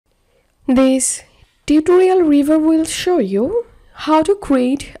This tutorial review will show you how to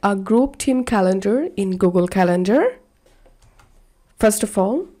create a group team calendar in Google Calendar. First of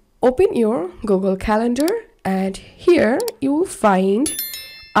all, open your Google Calendar and here you will find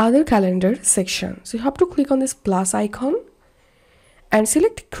other calendar section. So you have to click on this plus icon and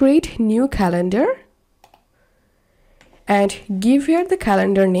select create new calendar and give here the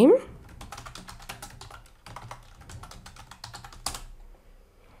calendar name.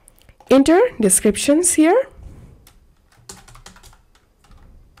 Enter descriptions here.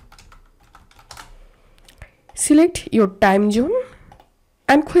 Select your time zone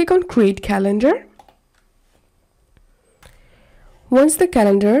and click on create calendar. Once the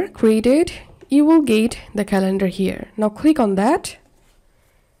calendar created, you will get the calendar here. Now click on that.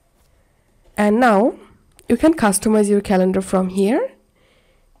 And now you can customize your calendar from here.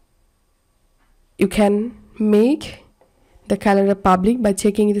 You can make the calendar public by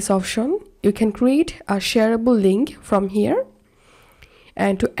checking this option. You can create a shareable link from here.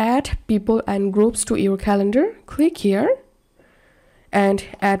 And to add people and groups to your calendar, click here and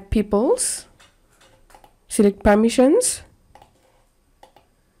add peoples. Select permissions.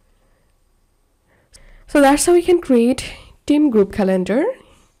 So that's how we can create team group calendar.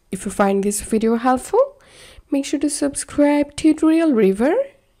 If you find this video helpful, make sure to subscribe Tutorial River.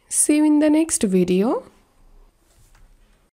 See you in the next video.